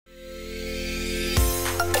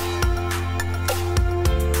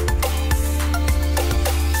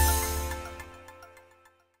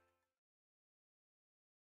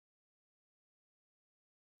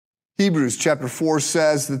Hebrews chapter 4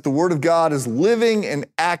 says that the word of God is living and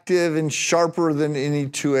active and sharper than any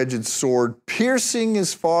two-edged sword, piercing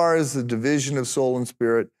as far as the division of soul and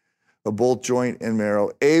spirit, of both joint and marrow,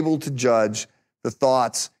 able to judge the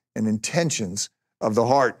thoughts and intentions of the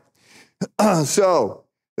heart. So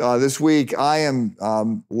this week I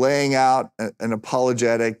am laying out an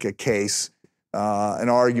apologetic, a case, an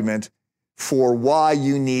argument for why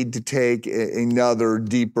you need to take another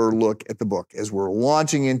deeper look at the book. As we're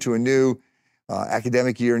launching into a new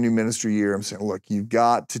academic year, new ministry year, I'm saying, look, you've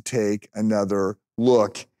got to take another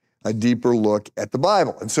look, a deeper look at the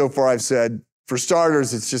Bible. And so far I've said, for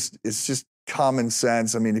starters, it's just common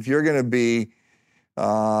sense. I mean, if you're going to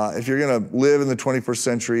live in the 21st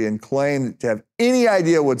century and claim to have any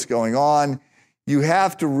idea what's going on, you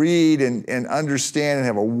have to read and understand and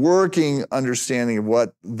have a working understanding of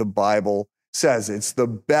what the Bible says. It's the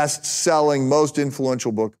best-selling, most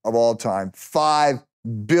influential book of all time. 5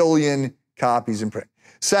 billion copies in print.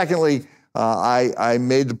 Secondly, I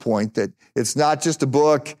made the point that it's not just a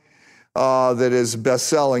book that is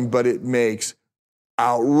best-selling, but it makes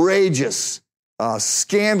outrageous,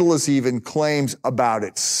 scandalous even claims about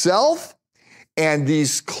itself. And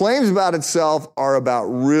these claims about itself are about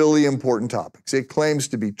really important topics. It claims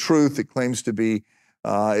to be truth. It claims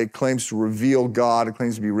to reveal God. It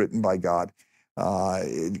claims to be written by God.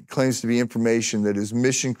 It claims to be information that is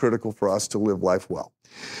mission critical for us to live life well.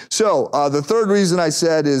 So the third reason I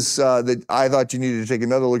said is that I thought you needed to take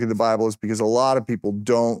another look at the Bible is because a lot of people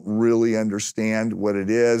don't really understand what it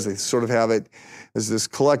is. They sort of have it as this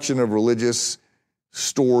collection of religious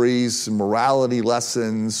stories, morality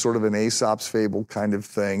lessons, sort of an Aesop's fable kind of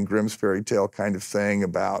thing, Grimm's fairy tale kind of thing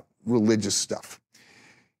about religious stuff.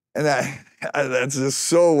 And that's just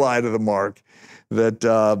so wide of the mark that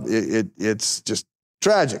it's just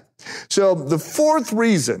tragic. So the fourth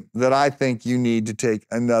reason that I think you need to take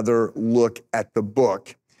another look at the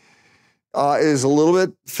book is a little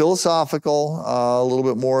bit philosophical, a little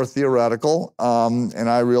bit more theoretical, and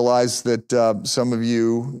I realize that some of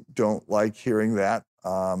you don't like hearing that,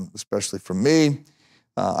 especially from me.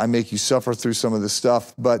 I make you suffer through some of this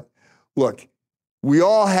stuff, but look, we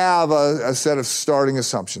all have a set of starting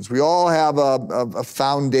assumptions. We all have a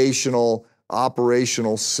foundational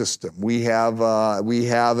operational system. We have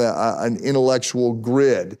an intellectual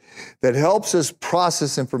grid that helps us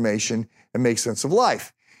process information and make sense of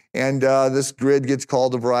life. And this grid gets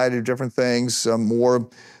called a variety of different things. More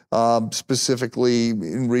specifically,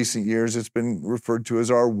 in recent years, it's been referred to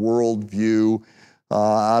as our worldview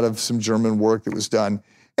out of some German work that was done.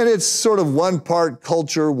 And it's sort of one part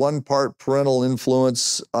culture, one part parental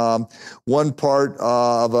influence, one part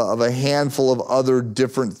of a handful of other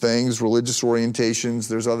different things, religious orientations.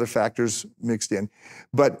 There's other factors mixed in.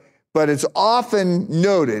 But it's often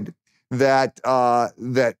noted that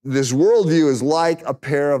this worldview is like a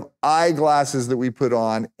pair of eyeglasses that we put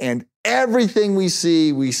on, and everything we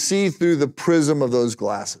see through the prism of those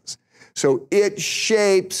glasses. So it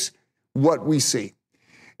shapes what we see.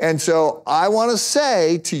 And so I want to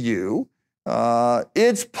say to you,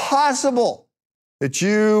 it's possible that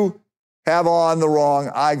you have on the wrong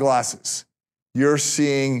eyeglasses. You're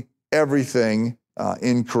seeing everything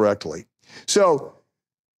incorrectly. So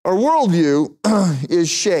our worldview is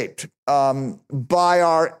shaped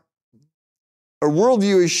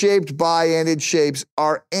by and it shapes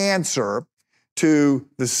our answer to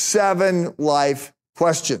the 7 life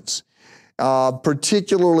questions,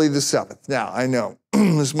 particularly the 7th. Now, I know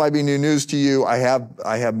this might be new news to you. I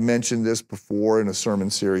have mentioned this before in a sermon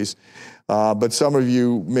series, but some of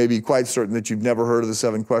you may be quite certain that you've never heard of the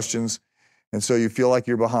 7 questions, and so you feel like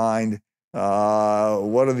you're behind.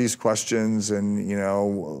 What are these questions, and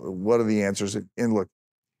what are the answers? And look,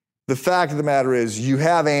 the fact of the matter is, you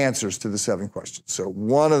have answers to the 7 questions. So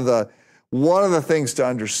one of the things to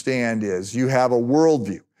understand is you have a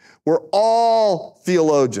worldview. We're all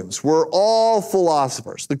theologians. We're all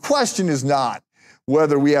philosophers. The question is not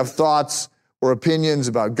whether we have thoughts or opinions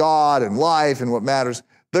about God and life and what matters.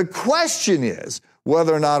 The question is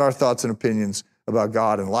whether or not our thoughts and opinions about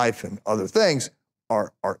God and life and other things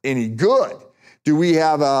are any good. Do we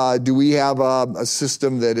have a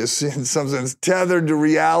system that is in some sense tethered to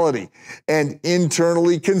reality and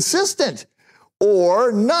internally consistent,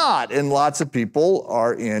 or not? And lots of people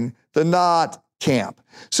are in the not camp.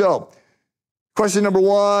 So, question number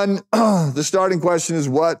 1, the starting question is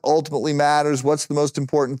what ultimately matters? What's the most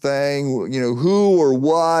important thing? Who or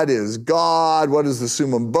what is God? What is the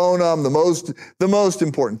summum bonum? The most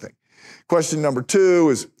important thing. Question number 2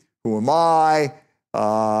 is who am I?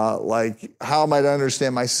 How am I to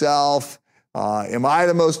understand myself? Am I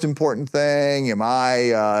the most important thing? Am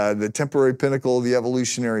I the temporary pinnacle of the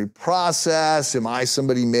evolutionary process? Am I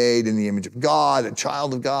somebody made in the image of God, a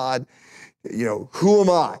child of God? Who am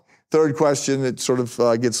I? Third question that sort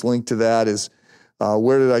of gets linked to that is,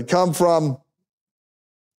 where did I come from?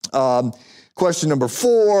 Question number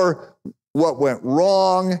 4, what went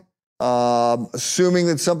wrong? Assuming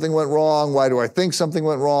that something went wrong, why do I think something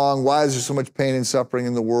went wrong? Why is there so much pain and suffering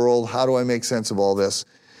in the world? How do I make sense of all this?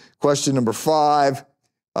 Question number 5,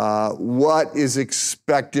 what is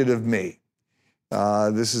expected of me?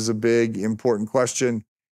 This is a big, important question,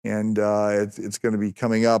 and it's going to be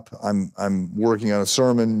coming up. I'm working on a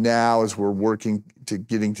sermon now as we're working to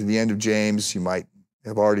getting to the end of James. You might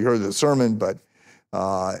have already heard the sermon, but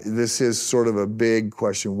this is sort of a big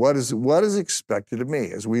question. What is expected of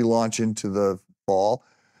me as we launch into the fall?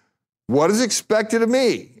 What is expected of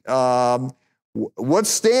me? What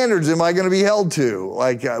standards am I going to be held to?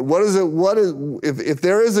 Like, if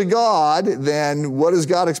there is a God, then what does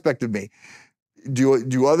God expect of me?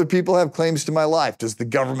 Do other people have claims to my life? Does the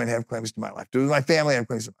government have claims to my life? Does my family have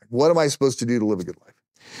claims to my life? What am I supposed to do to live a good life?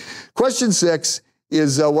 Question 6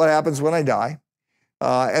 is what happens when I die?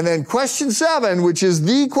 And then question 7, which is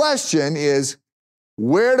the question, is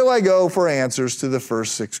where do I go for answers to the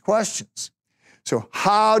first 6 questions? So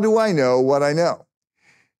how do I know what I know?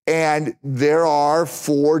 And there are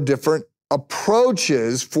 4 different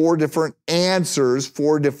approaches, 4 different answers,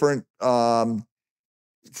 4 different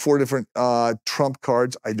trump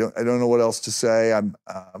cards. I don't know what else to say.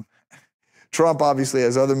 Trump obviously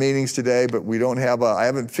has other meanings today, but I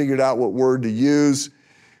haven't figured out what word to use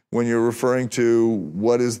when you're referring to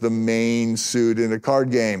what is the main suit in a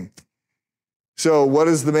card game. So what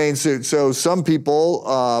is the main suit? So some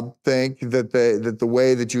people think that the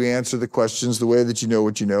way that you answer the questions, the way that you know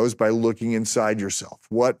what you know, is by looking inside yourself.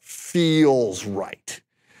 What feels right?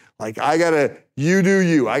 Like, you do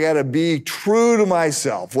you. I gotta be true to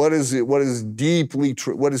myself. What is deeply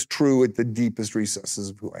true? What is true at the deepest recesses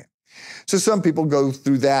of who I am? So some people go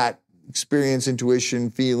through that experience, intuition,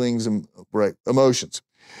 feelings, and emotions.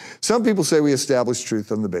 Some people say we establish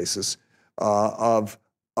truth on the basis of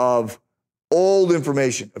old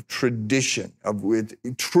information, of tradition, with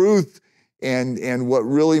truth, and what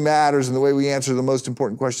really matters, and the way we answer the most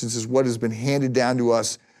important questions is what has been handed down to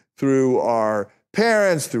us through our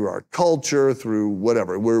parents, through our culture, through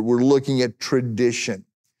whatever. We're looking at tradition.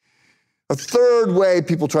 A third way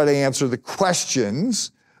people try to answer the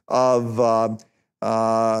questions of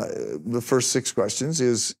the first 6 questions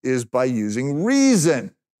is by using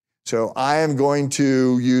reason. So I am going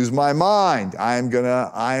to use my mind. I am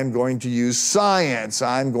going to use science.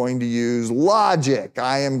 I'm going to use logic.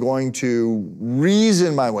 I am going to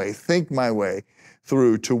reason my way, think my way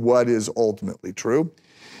through to what is ultimately true.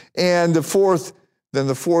 And the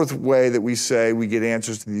fourth way that we say we get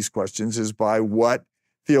answers to these questions is by what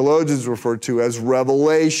theologians refer to as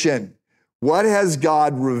revelation. What has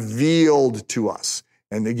God revealed to us?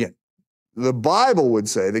 And again, the Bible would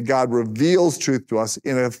say that God reveals truth to us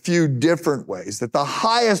in a few different ways, that the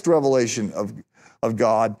highest revelation of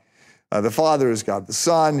God, the Father, is God the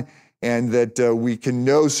Son, and that we can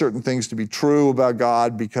know certain things to be true about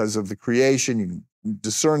God because of the creation. You can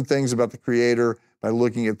discern things about the Creator by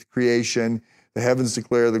looking at the creation. The heavens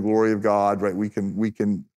declare the glory of God, right? We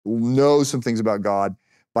can know some things about God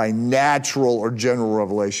by natural or general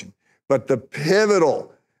revelation. But the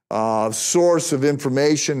pivotal source of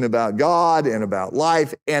information about God and about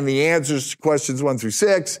life and the answers to questions 1 through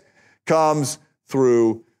 6 comes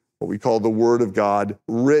through what we call the Word of God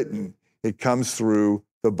written. It comes through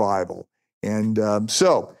the Bible. And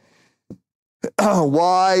so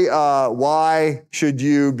why should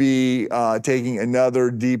you be taking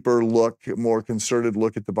another deeper look, more concerted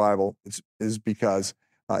look at the Bible? Is because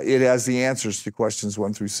it has the answers to questions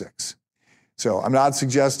 1 through 6. So I'm not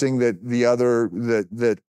suggesting that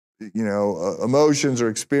emotions or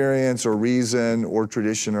experience or reason or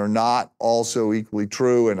tradition are not also equally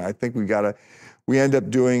true. And I think we end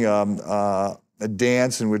up doing a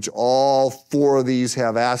dance in which all 4 of these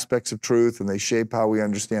have aspects of truth and they shape how we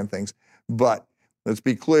understand things. But let's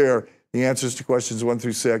be clear, the answers to questions 1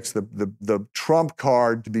 through 6, the trump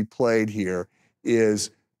card to be played here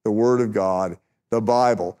is the Word of God, the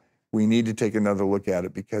Bible. We need to take another look at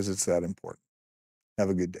it because it's that important. Have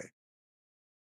a good day.